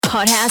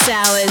Hot House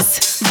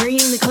Hours,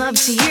 bringing the club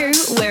to you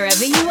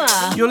wherever you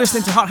are. You're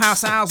listening to Hot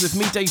House Hours with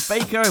me, Dave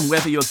Baker, and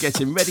whether you're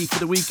getting ready for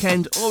the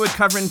weekend or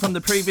recovering from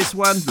the previous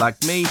one,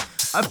 like me,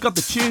 I've got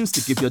the tunes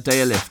to give your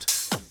day a lift.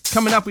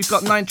 Coming up, we've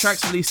got 9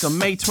 tracks released on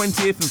May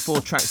 20th and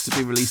 4 tracks to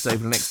be released over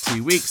the next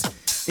 2 weeks,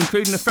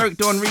 including a Ferric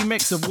Dawn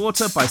remix of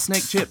Water by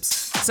Snake Chips,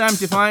 Sam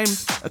Divine,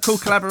 a cool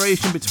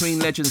collaboration between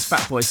legends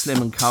Fatboy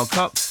Slim and Carl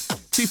Cox,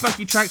 2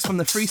 funky tracks from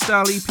the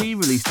Freestyle EP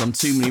released on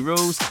Too Many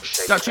Rules,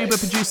 Dutch Uber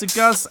producer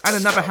Gus, and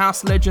another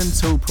house legend,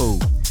 Tool Pool.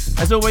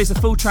 As always, the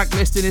full track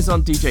listing is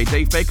on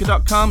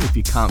djdavebaker.com if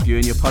you can't view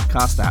in your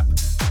podcast app.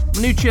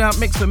 My new chill out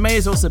mix for May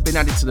has also been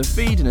added to the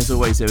feed, and as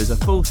always there is a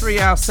full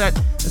 3-hour set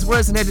as well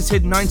as an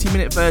edited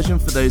 90-minute version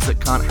for those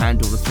that can't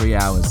handle the 3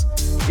 hours.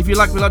 If you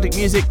like melodic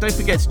music, don't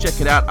forget to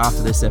check it out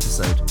after this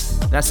episode.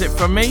 That's it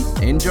from me,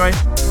 enjoy.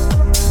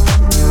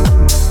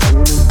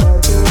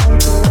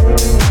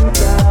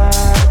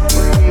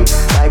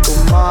 Like a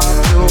moth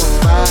to a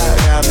fire,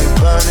 got me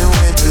burning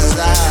with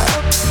desire.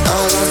 I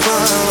lost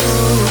my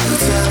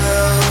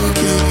hotel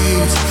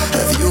keys.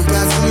 Have you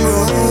got some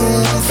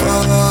room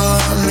for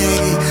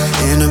me?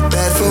 In a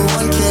bed for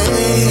one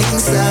king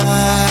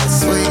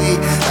size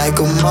suite. Like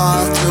a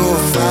moth to a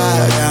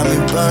fire, got me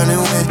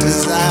burning with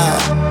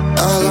desire.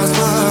 I lost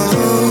my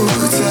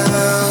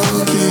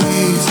hotel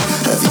keys.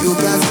 Have you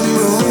got some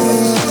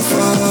room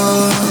for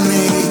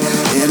me?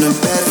 In a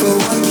bed for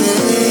one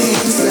king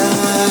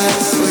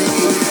size suite.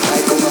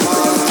 Like a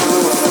moth to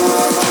a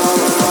fire.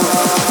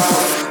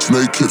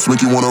 Snake hips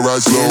make you wanna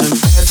ride slow. In a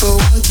bed for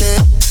one king.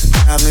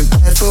 I'm in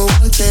bed for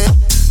one king.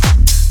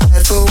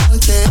 Bed for one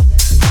king.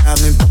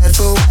 I'm in bed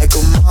for like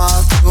a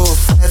moth to a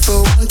bed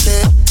for one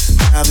king.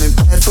 I'm in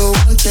bed for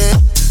one king.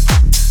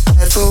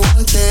 Bed for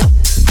one king.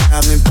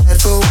 I'm in bed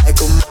for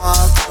like a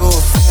moth to a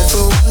bed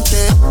for one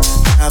king.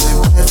 I'm in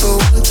bed for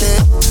one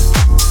king.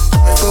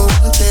 Bed for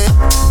one king.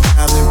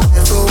 I'm in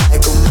bed for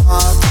like a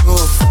moth to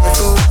a bed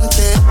for one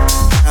king.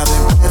 I'm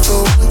in bed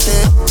for one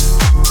king.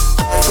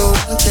 Bed for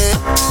one king.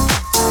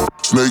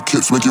 Snake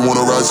hips make you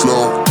wanna ride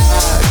slow.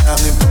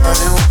 Got me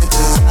burning with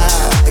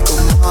desire. Like a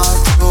moth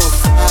to a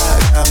fire.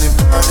 Got me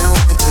burning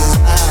with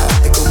desire.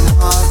 Like a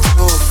moth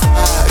to a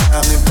fire.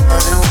 Got me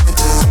burning with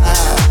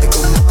desire. Like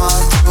a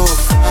moth to a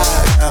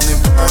fire. Got me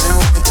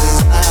burning with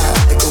desire.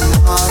 Like a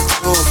moth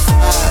to a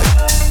fire.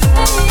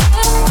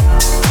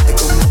 Like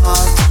a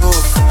moth to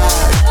a fire.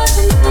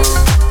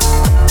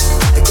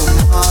 Like a moth to a fire. Like a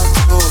moth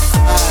to a fire.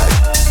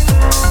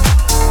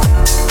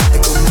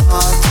 Like a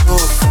moth to a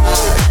fire.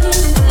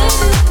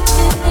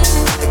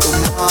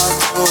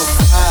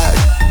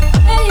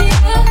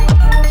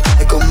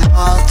 Like a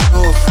moth to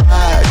a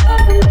fire.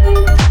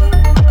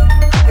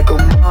 Like a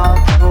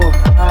moth to a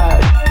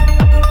fire.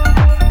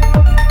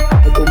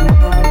 Like a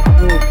moth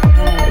to a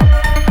fire.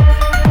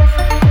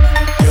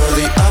 You're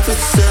the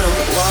opposite of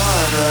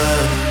water.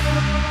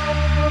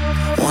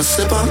 One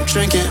sip I'm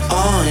drinking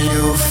on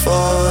you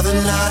for the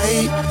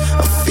night.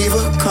 A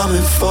fever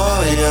coming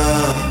for ya.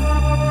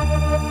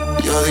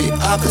 You're the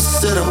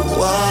opposite of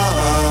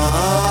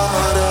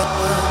water.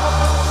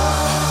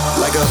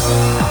 Like a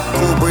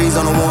cool breeze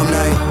on a warm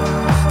night.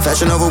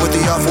 Fashion over with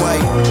the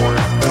off-white.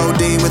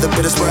 Codeine with a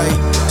bit of spray.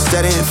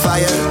 Setting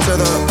fire to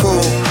the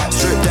pool.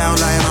 Strip down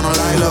lying on a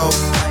lie low.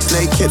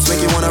 Snake hips make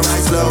you wanna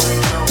ride slow.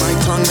 My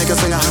tongue make her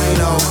sing a high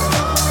note.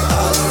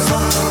 All of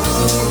my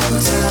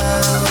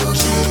hotel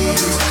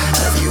keys.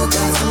 Have you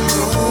got some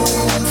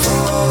room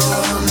for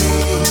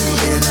me?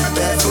 In a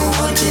bed for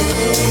one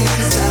king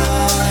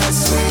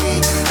size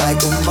suite.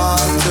 Like a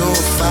moth to a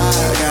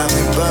fire. Got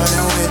me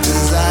burning with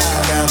desire.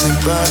 Got me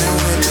burning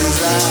with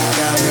desire.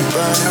 Got me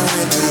burning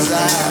with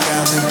desire.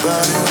 Got me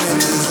burning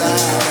with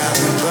desire. Got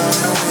me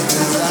burning with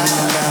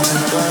desire. Got me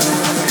burning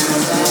with desire. Got me burning with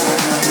desire.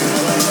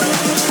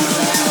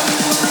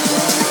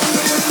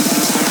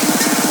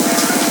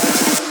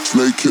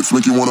 Snake hips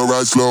make you wanna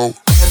ride slow.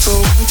 Bed for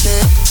one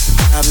king.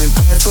 I'm in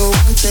bed for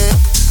one king.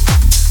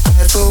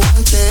 Bed for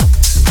one king.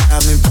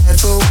 I'm in bed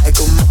for like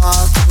a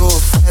moth to a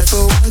bed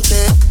for one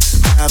king.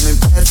 I'm in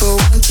bed for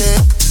one king.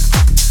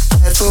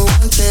 Bed for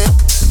one king.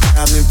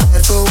 I'm in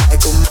bed for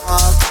like a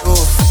moth to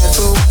a bed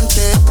for one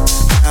king.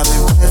 I'm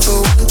in bed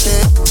for one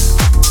king.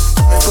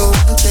 Bed for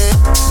one king.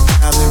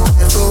 I'm in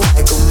bed for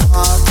like a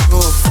moth to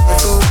a bed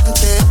for one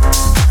king.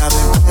 I'm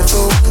in bed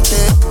for one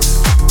king.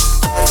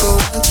 Bed for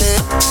one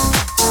king.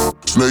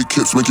 Snake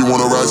hips make you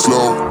wanna ride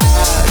slow.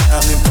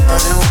 Got me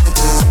burning with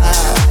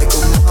desire. Like a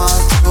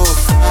moth to a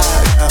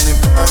fire. Got me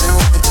burning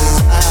with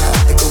desire.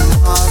 Like a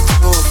moth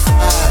to a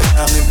fire.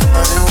 Got me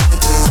burning with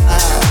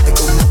desire.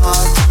 Like a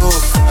moth to a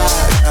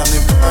fire. Got me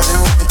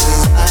burning with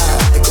desire.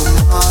 Like a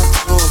moth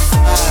to a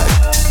fire.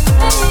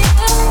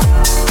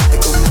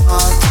 Like a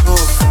moth to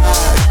a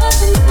fire.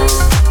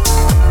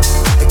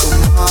 Like a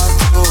moth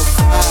to a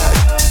fire.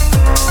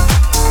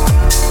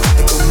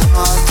 Like a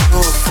moth to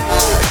a fire.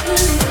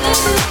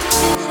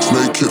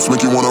 Snake hips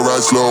make you wanna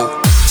ride slow.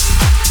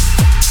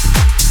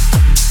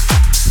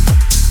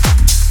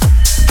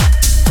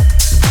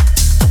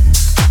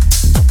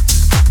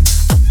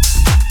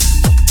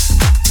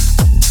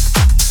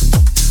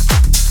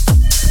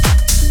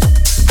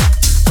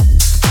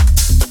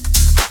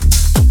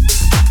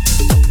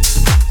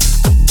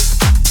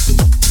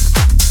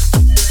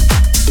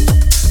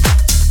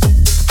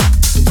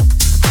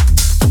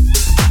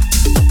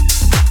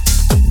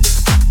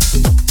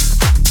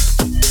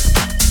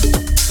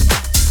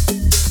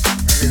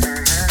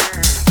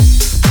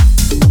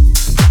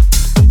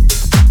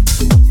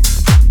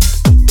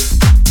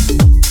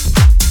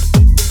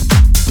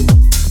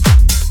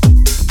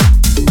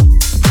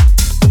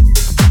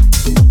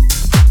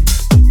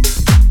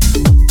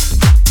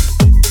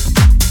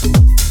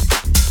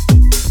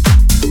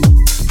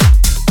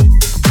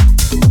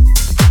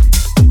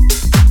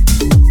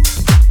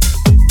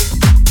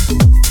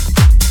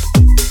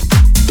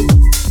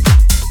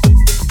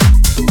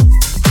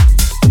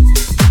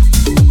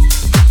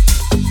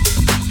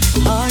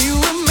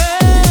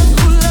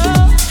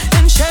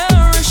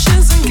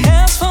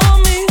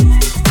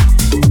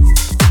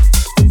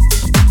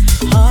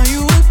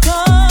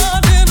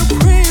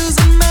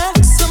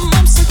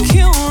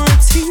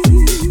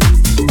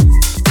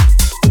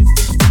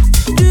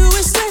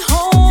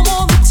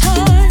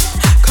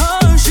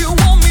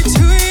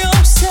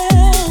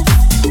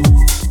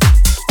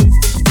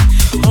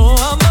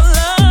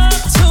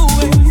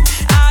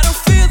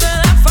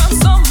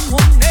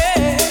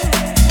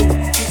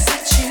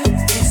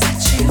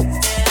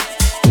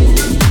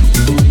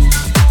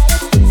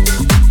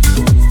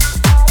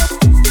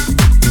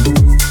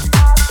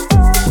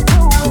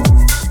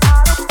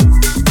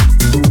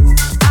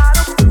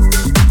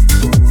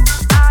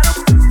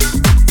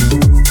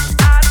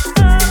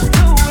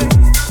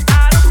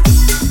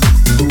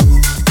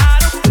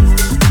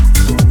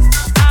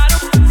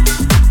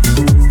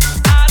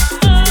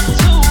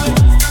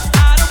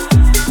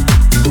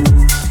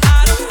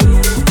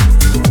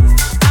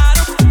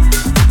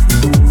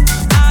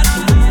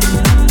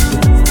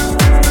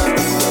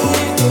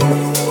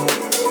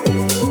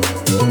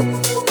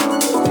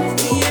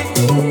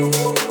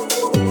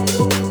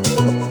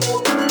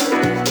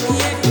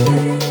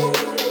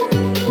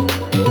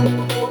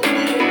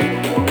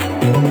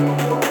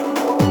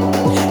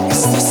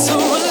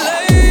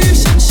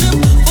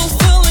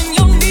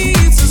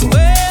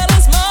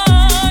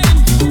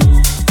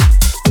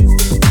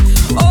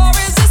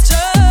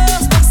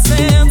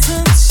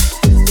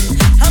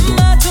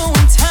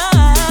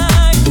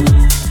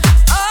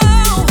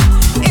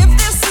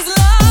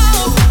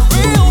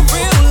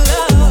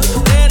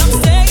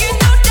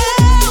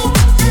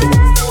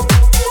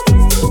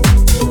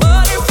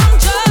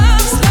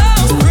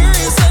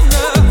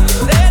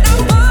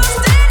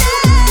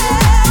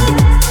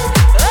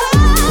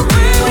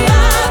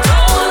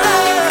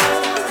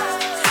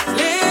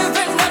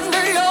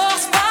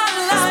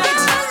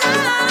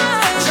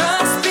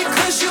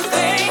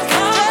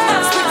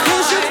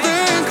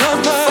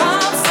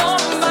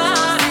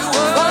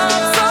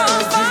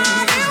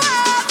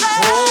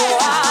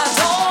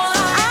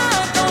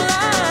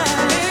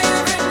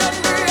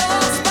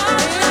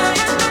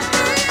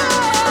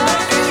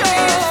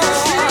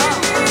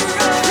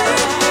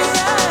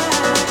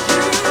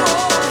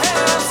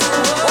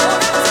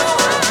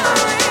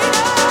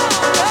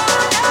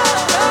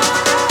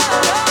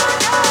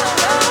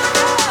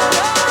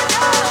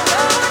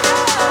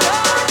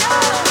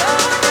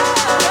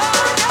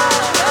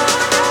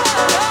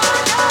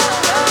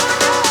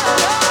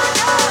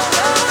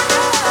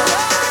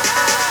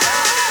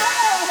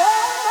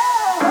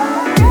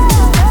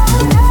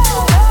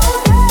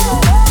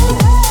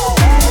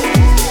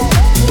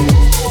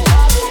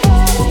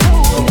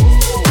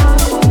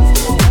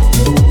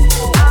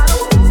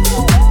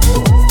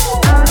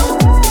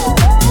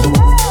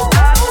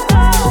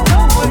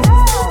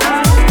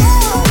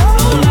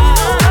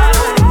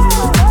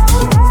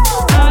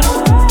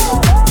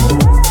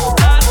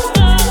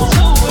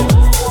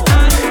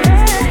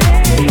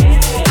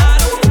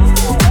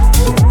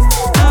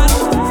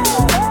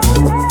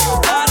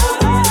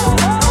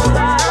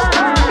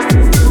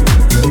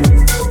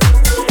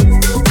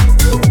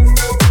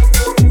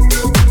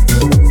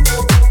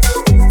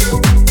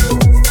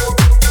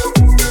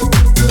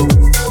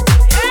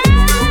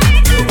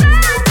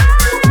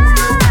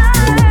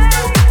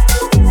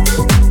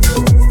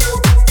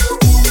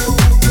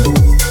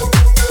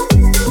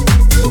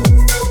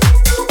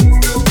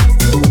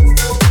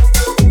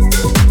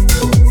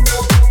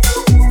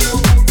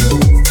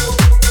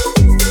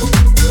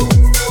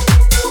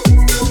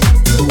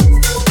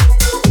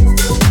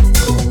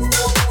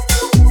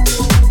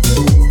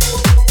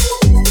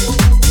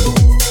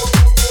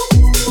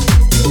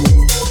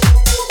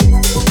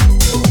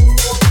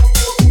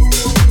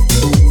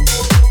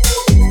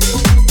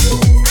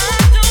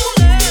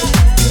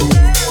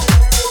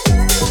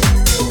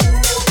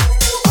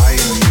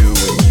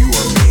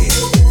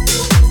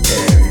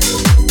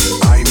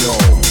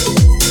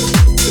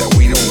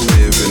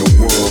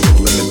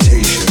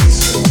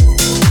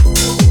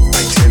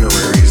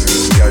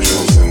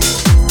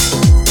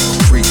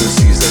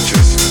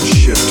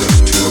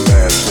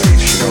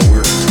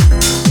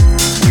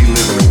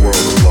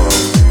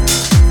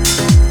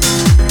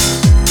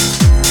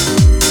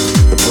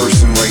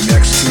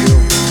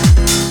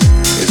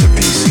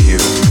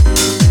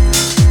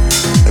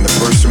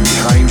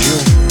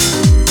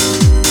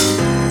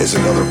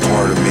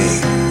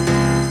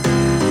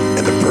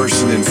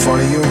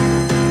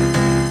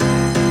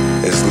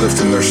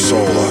 lifting their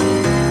soul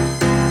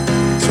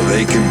up so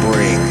they can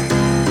bring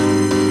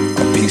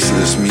a piece of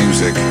this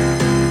music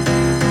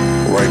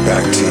right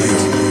back to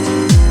you.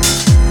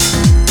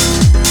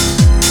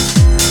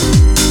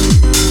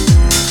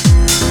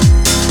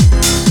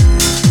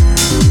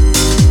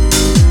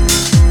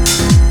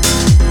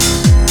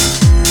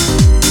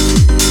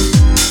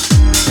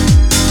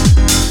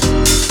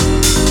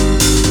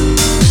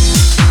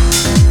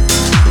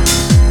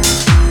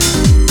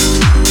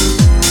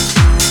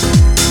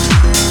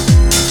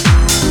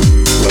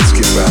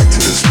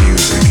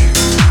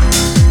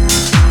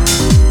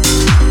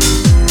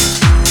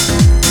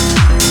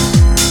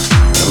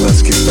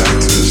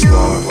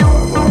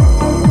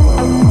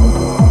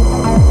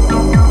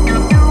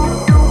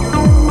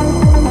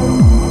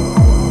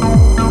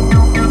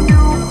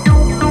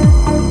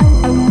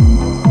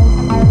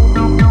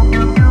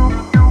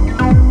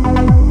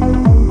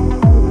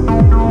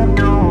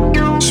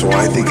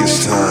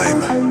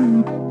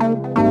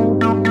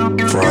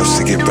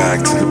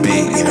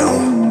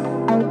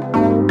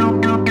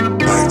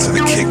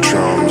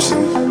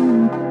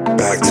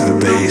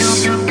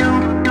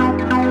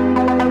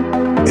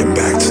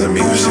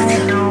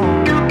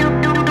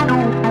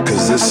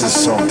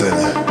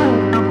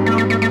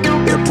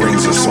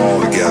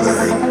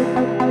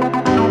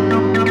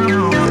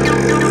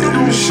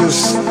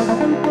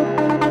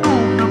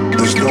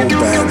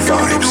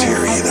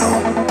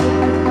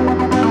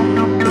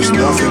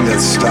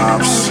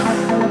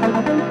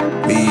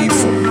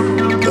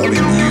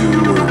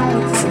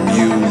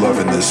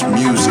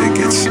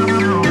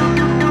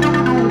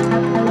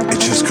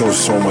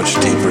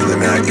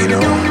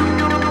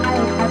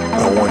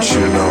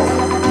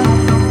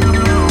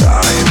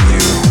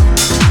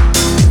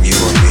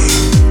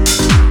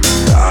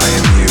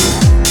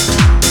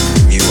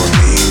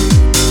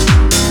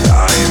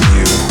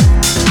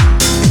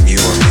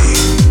 You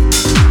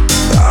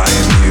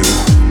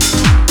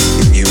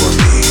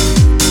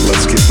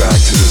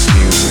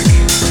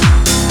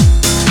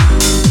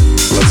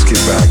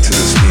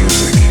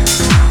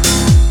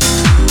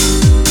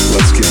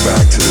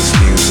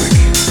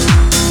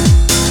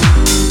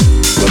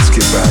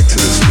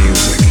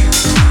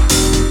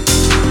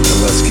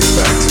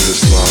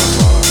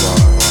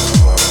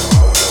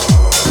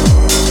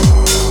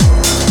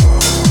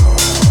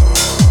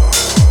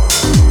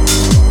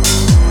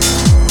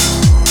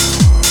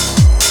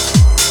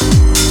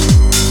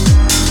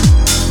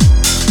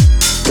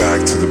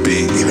the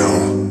beat, you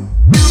know?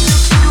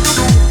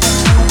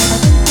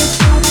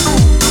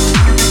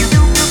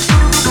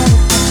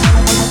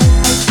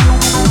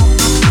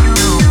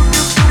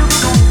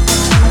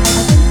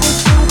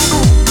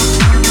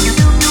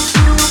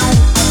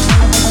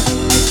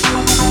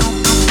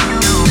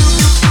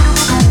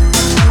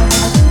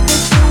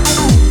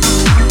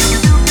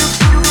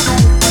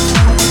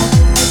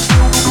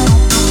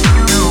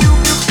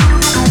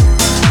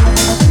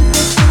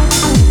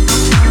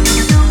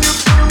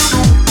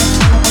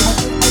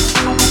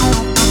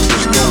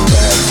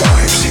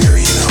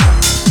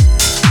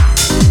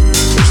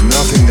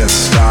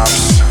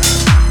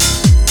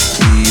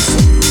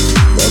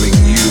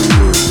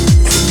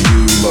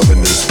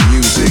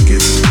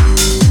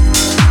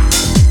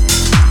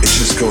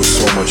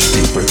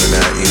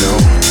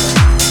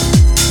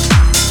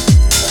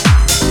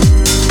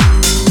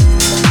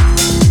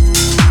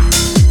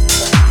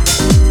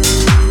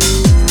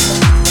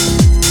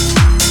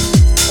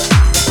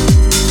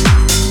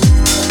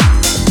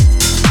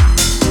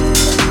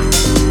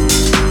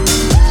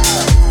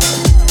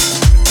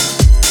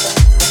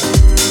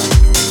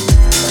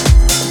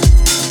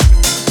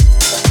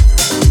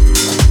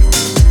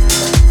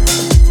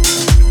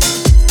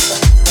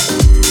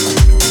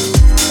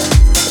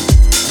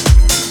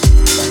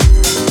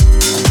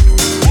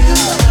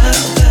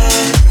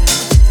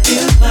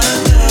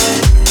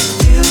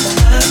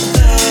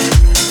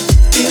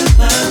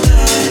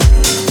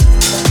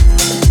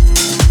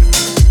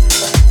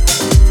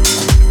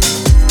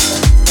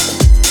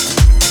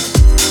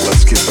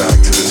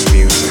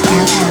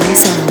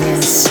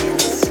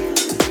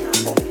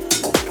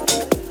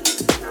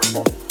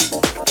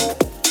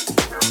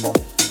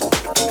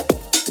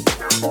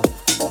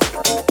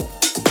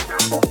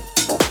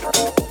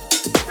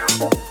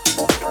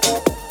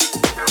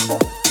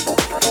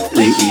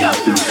 Lately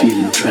I've been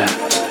feeling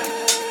trapped.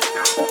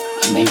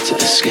 I need to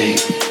escape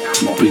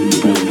and bring the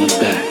real me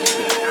back.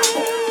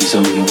 There's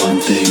only one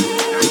thing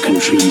that can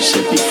truly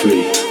set me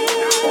free.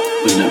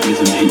 When that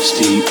rhythm hits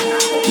deep,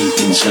 deep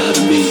inside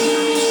of me,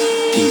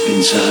 deep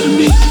inside of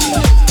me,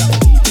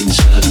 deep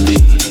inside of me,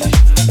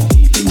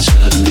 deep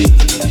inside of me,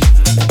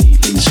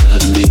 deep inside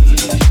of me,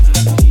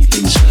 deep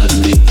inside of me,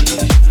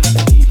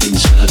 deep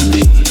inside of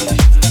me,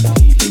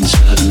 deep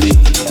inside of me,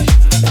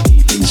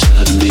 deep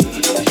inside of me.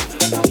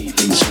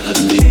 Inside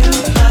of me.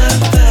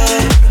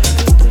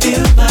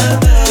 Feel my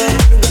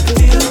vibe,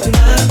 feel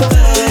my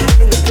vibe,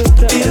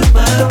 feel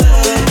my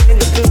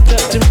vibe, feel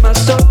trapped in my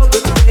soul,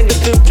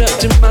 feel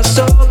trapped in my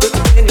soul,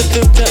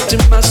 feel trapped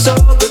in my soul,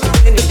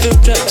 feel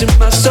trapped in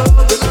my soul, feel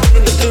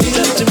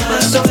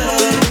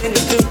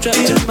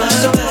trapped in my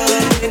soul,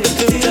 feel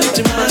trapped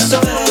in my soul,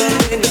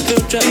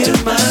 feel trapped in my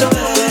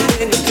soul, feel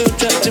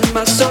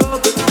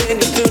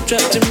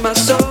trapped in my soul, feel trapped in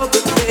my soul,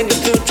 feel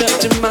trapped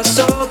in my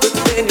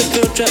soul,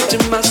 feel trapped in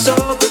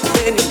my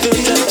soul,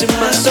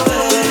 feel trapped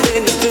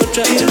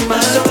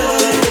in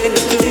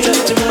my soul.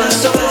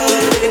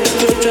 Feel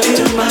trapped in my soul, feel trapped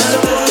in my soul, feel trapped in my soul, feel trapped in my soul,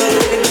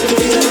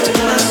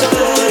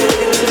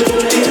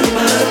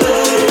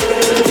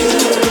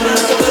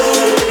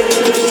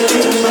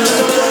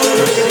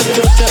 feel trapped in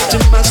my soul, feel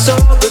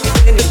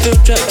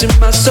trapped in my soul, feel trapped in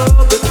my soul,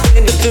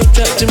 feel trapped in my soul, feel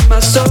trapped in my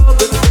soul,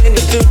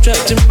 feel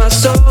trapped in my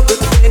soul,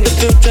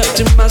 feel trapped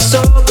in my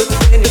soul,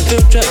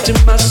 feel trapped in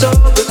my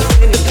soul,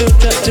 feel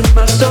trapped in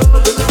my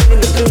soul,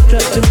 feel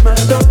trapped in my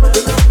soul.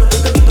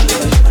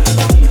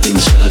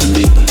 Inside of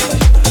me,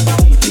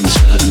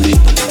 inside of me,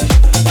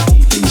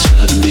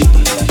 inside of me,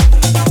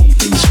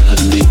 inside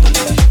of me,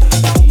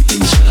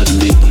 inside of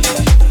me,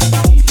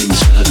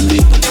 inside of me,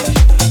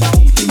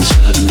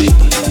 inside of me,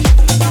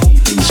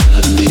 inside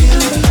of me.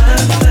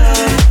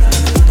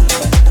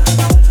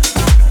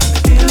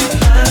 Feel my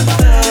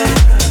vibe,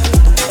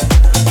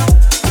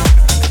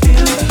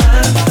 feel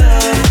my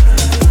vibe.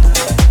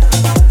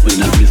 When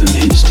that rhythm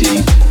hits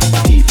deep,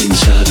 deep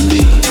inside of me.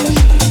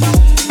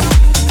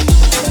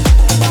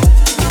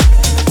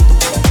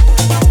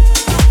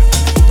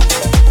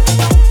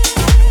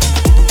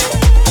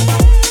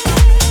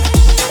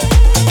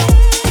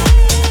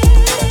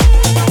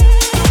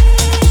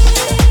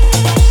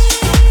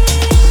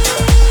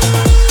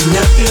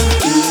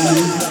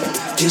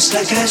 Just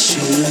like I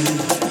should.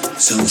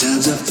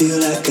 Sometimes I feel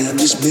like I'm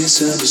just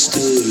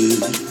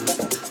misunderstood.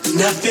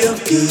 And I feel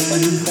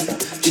good,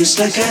 just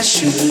like I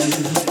should.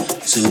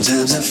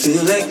 Sometimes I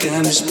feel like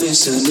I'm just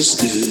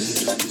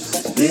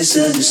misunderstood.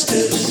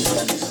 Misunderstood.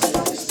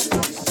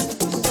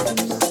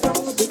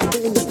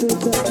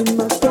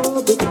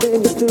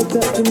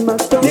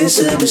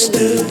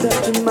 Misunderstood. Feel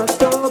trapped in my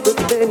soul,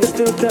 but then you feel trapped in my soul, but then you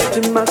feel trapped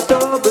in my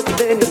soul, but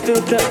then you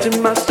feel trapped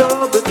in my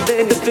soul, but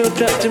then you feel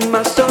trapped in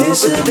my soul,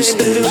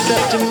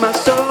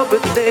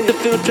 but then you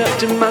feel trapped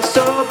in my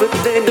soul, but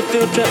then you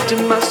feel trapped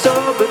in my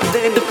soul, but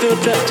then you feel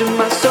trapped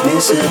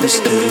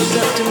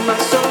in my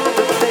soul,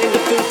 but then you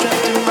feel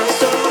trapped in my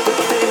soul, but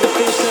then you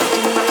feel trapped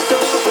in my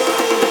soul,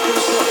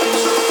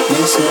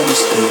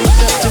 misunderstood.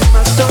 Trapped in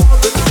my soul,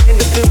 but then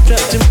you feel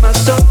trapped in my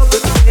soul,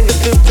 but then you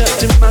feel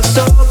trapped in my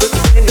soul, but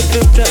then you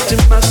feel trapped in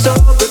my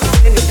soul, but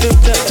then you feel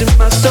trapped in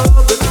my soul,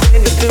 but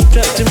then you feel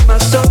trapped in my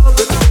soul,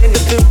 but then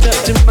you feel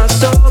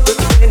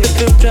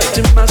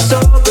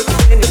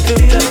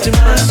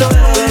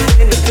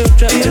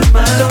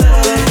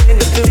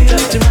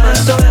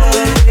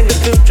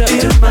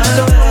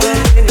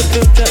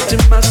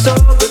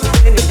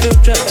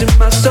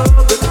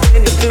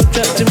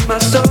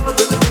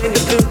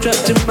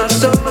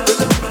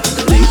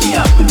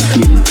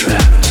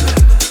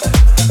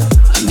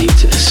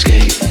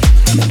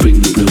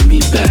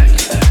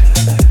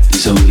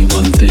There's only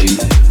one thing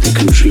that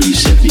can truly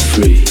set me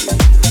free.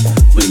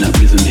 When that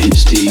rhythm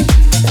hits deep,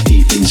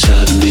 deep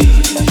inside of me,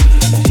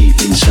 deep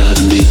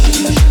inside of me,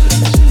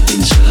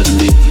 inside of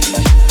me,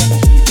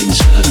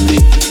 inside of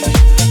me,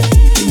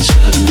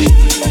 inside of me,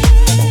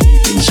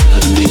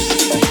 inside of me,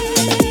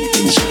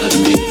 inside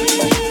of me,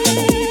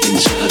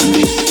 inside of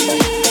me,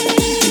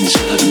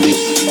 inside of me,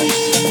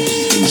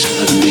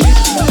 inside of me.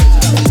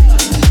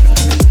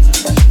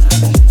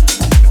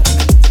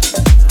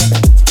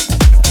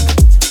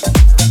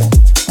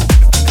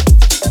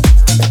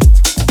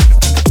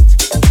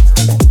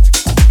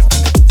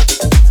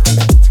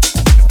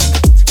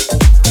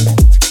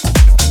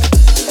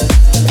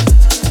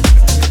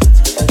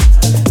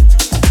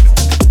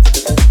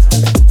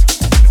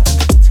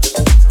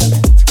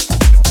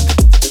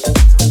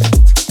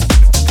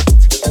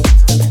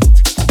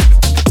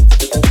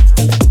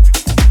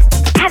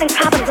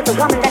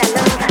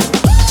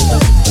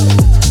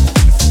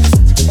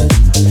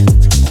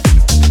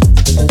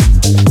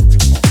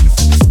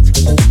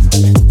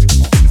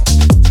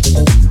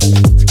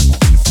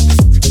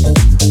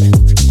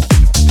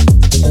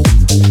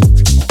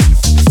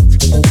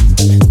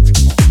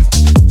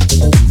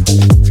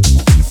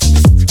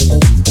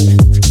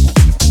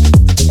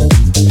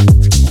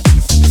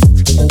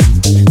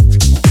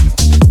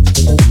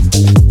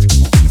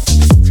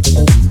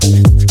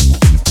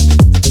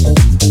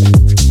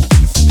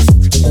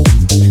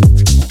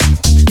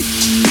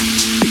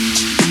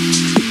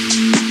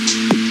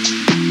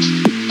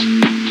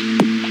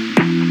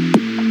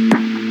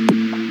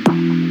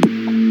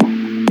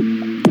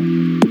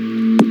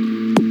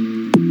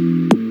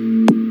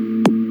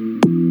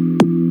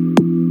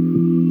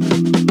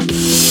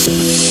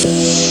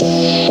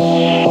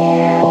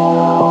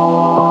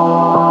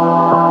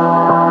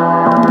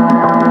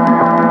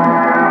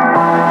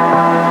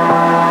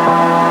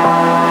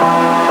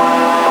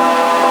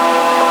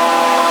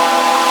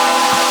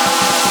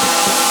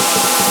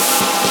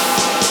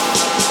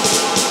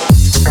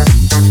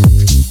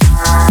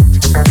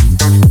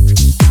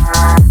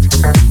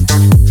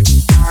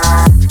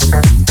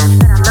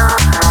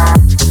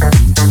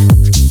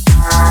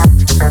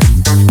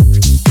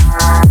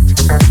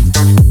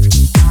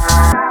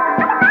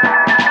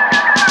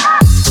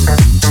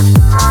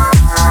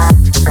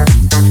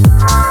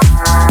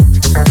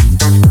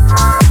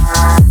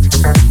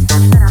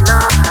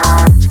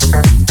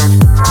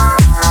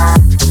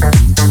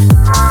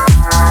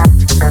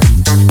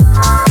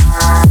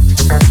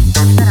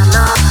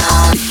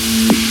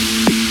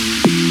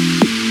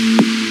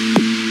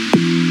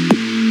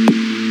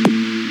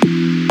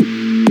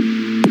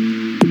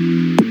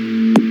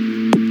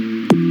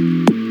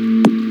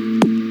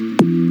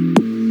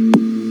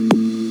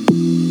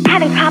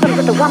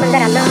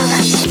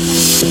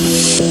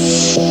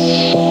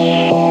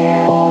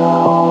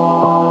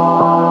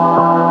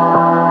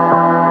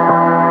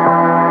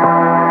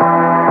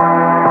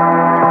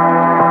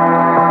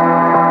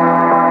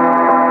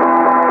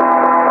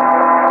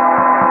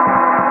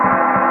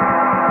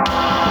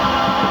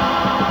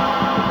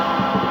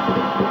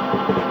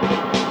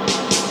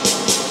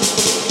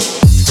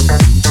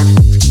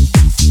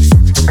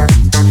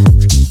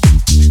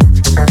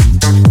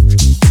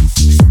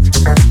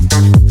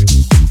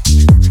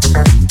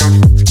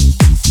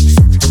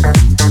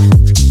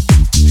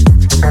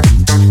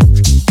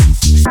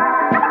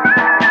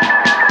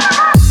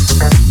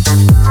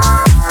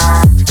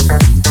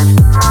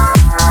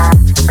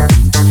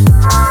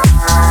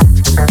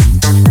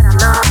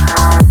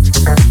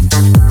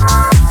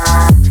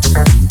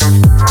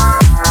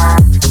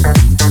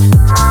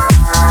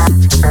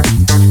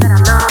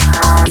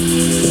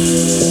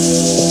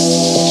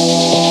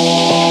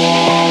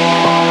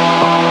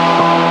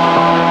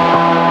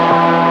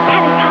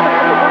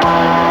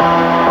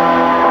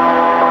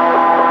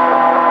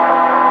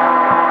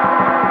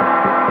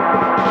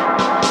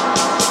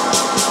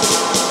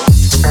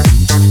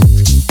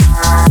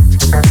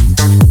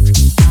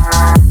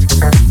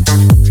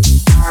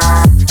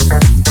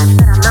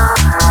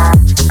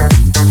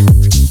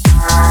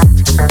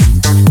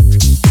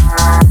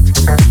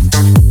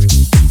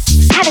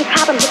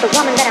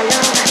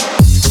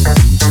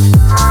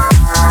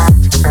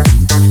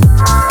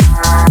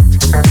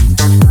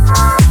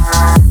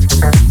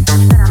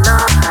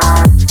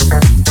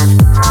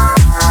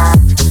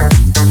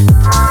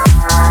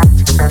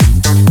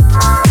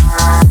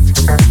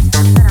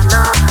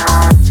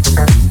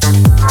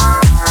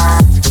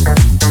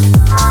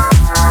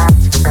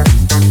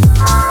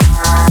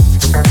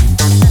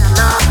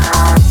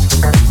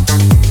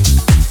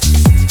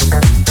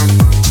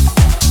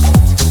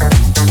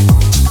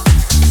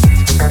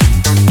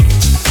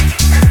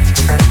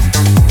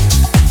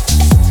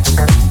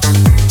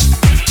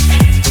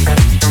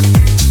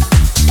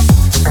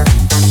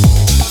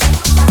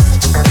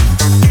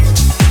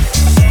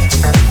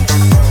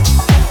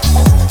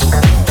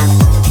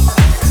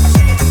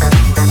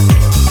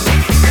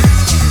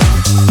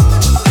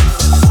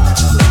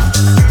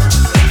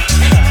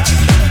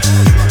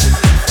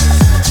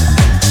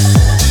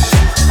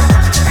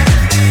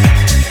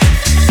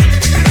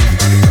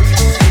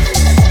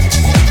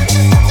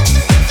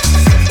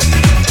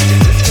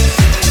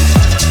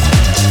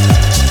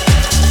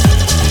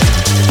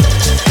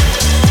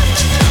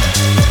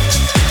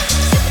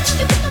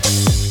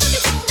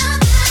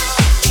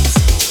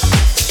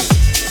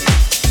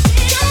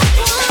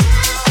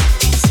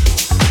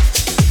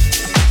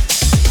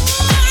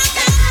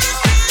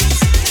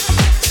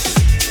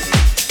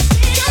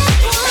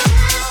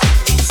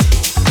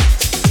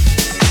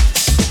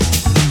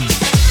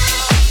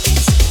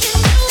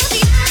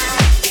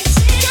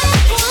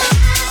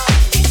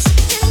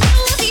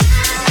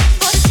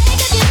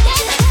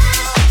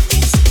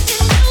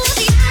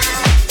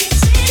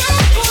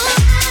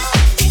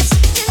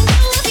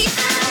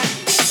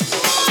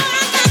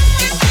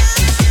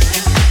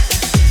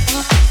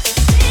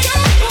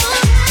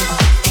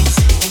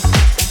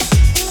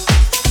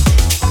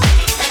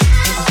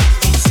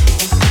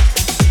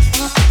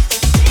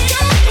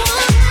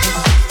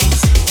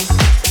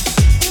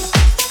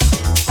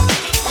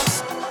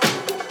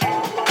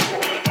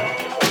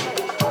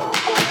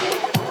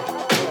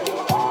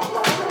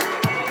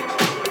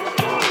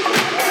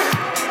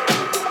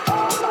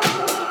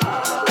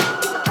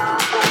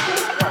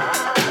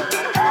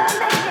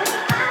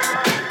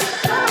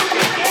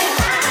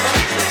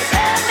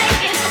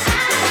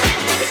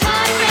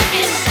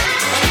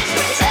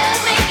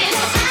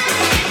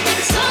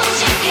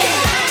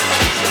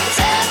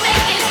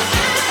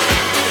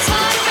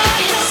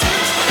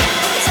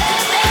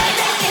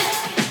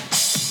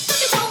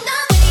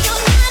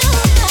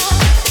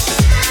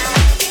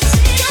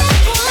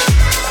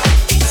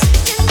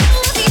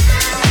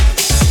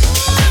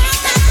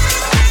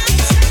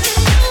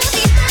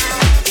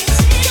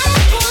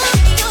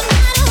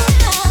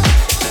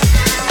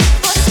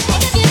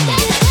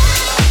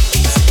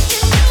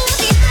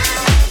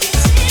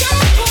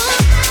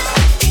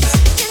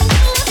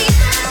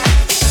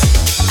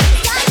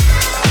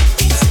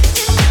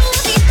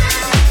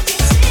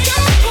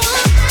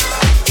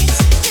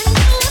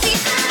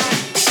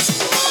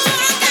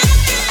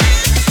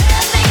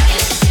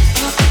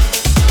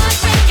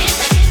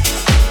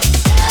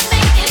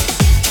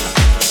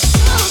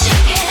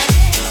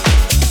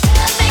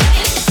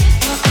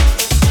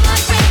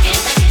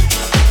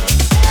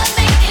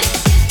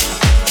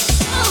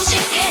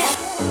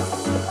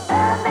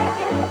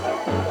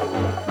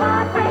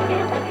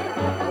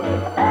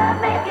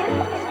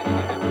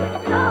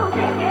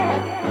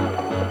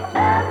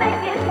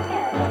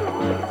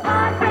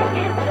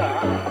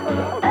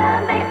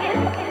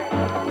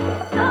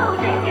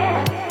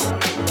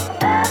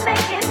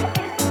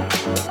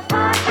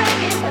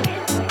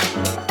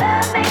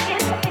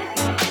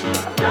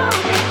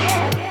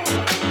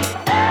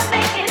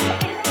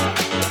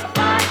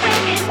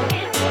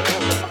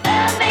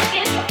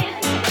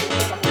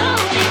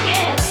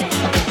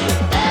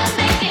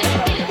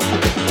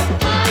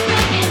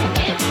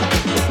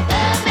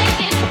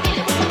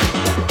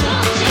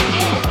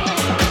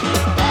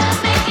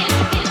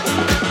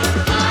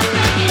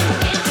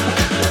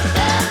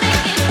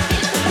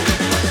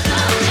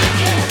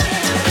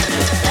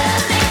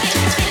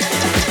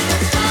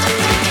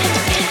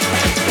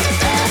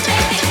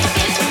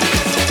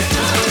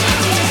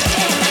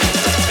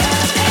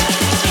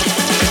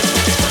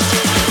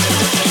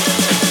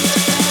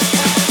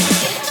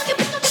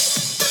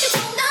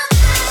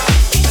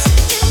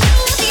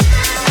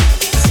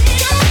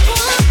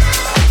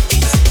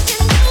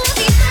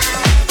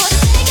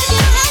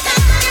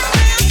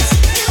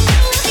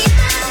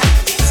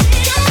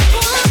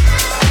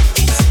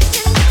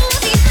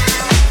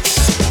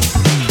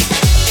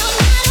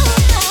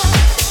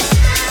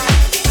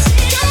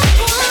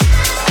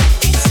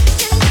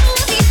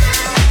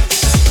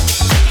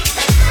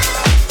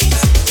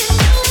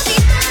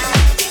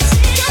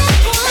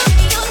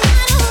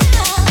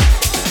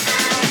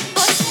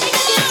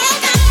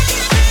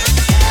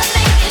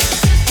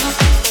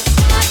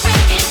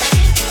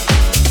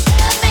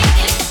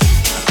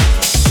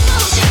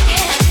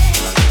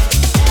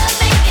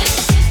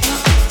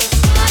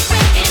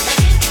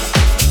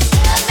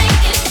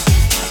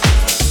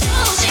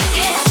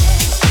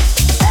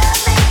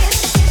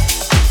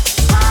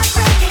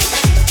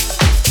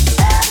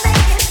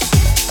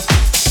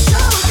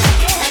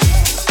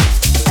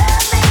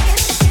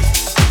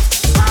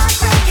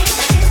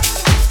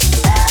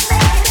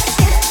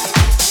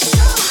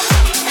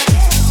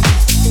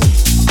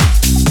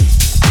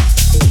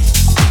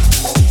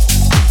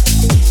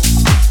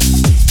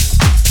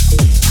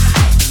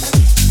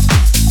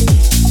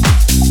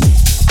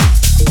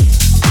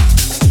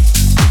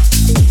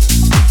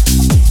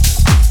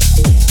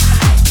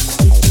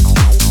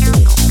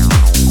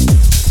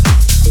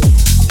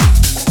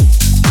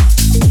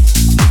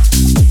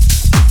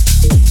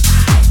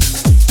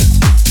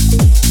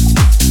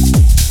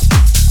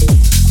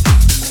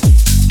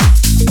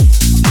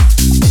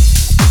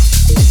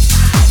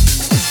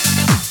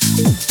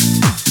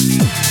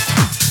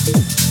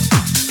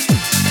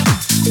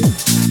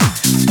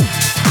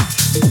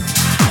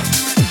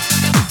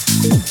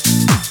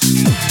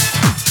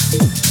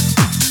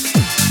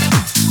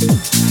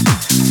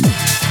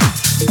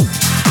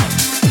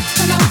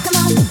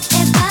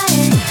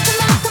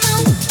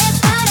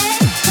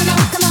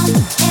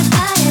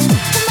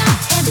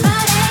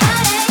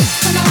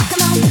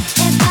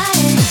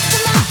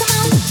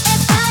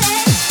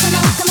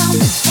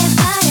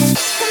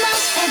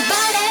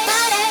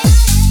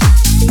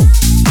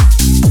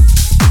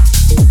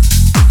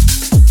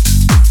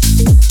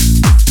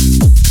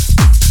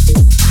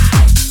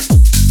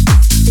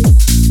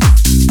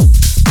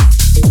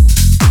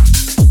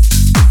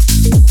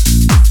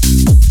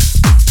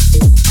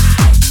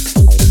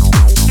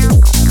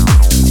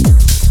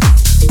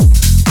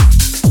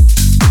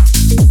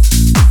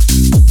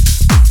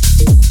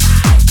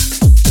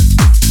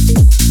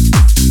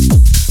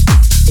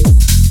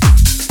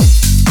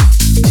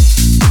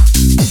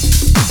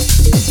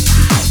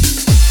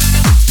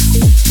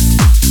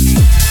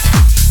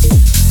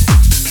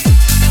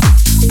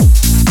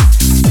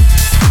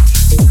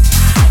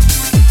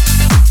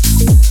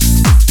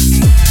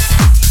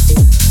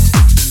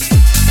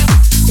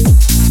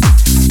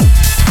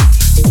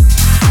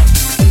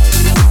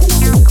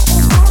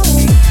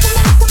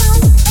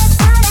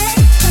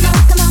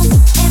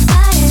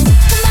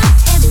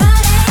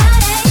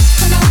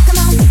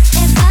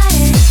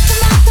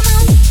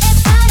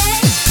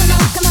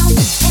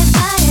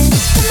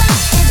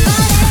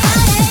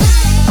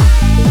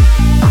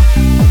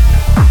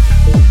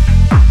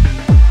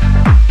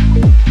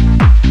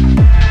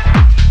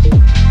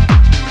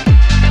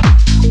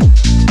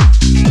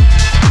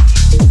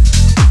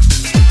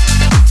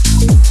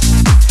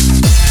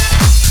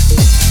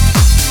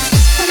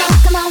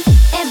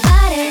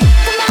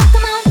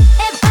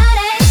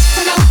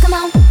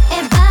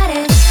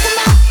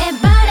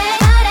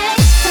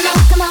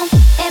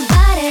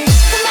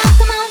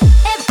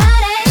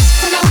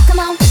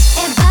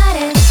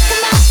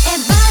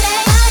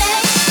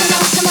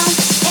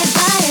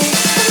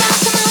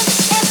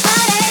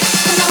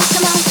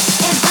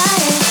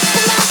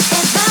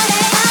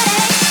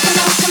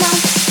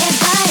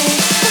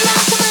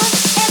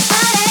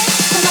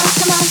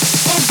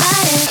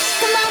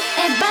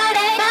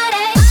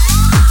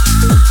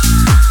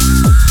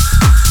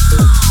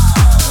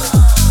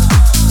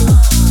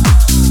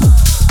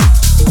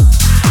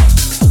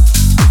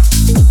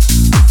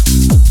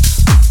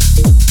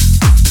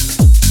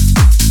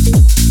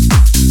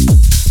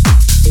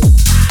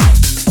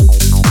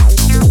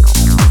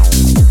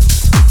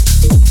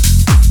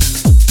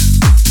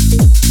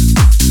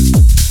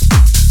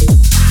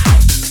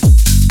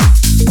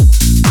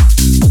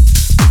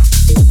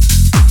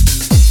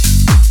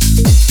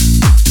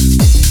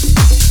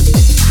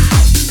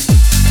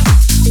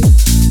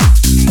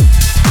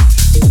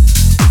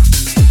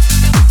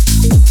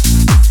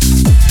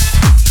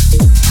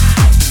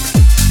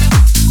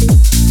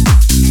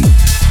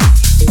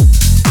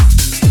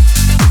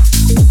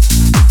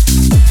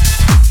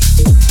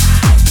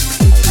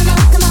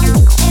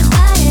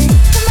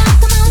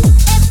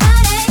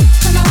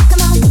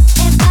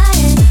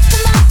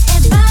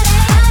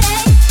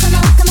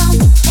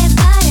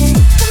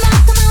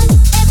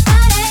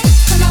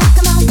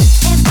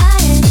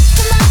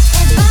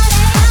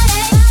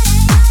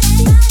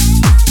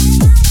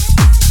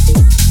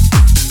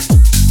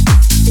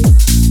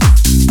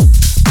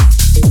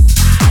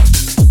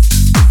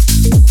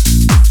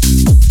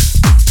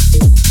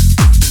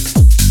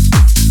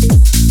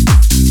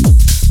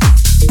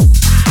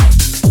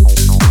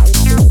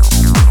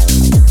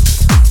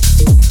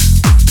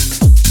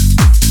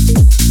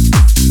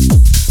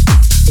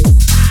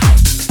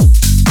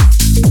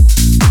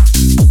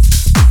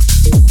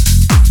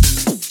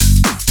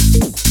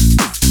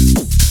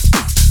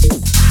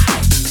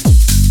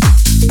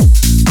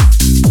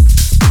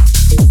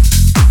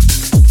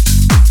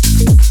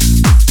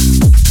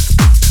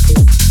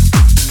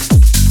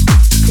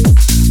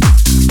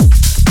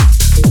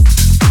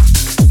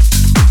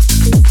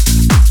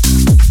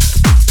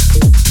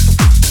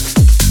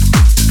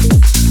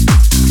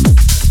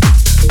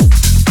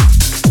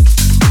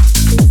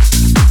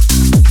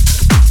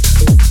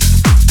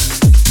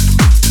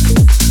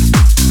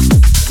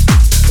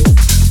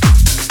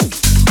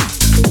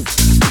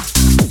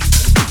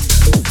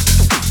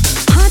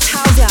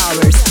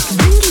 hours,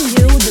 bringing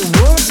you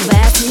the world's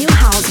best new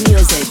house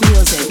music.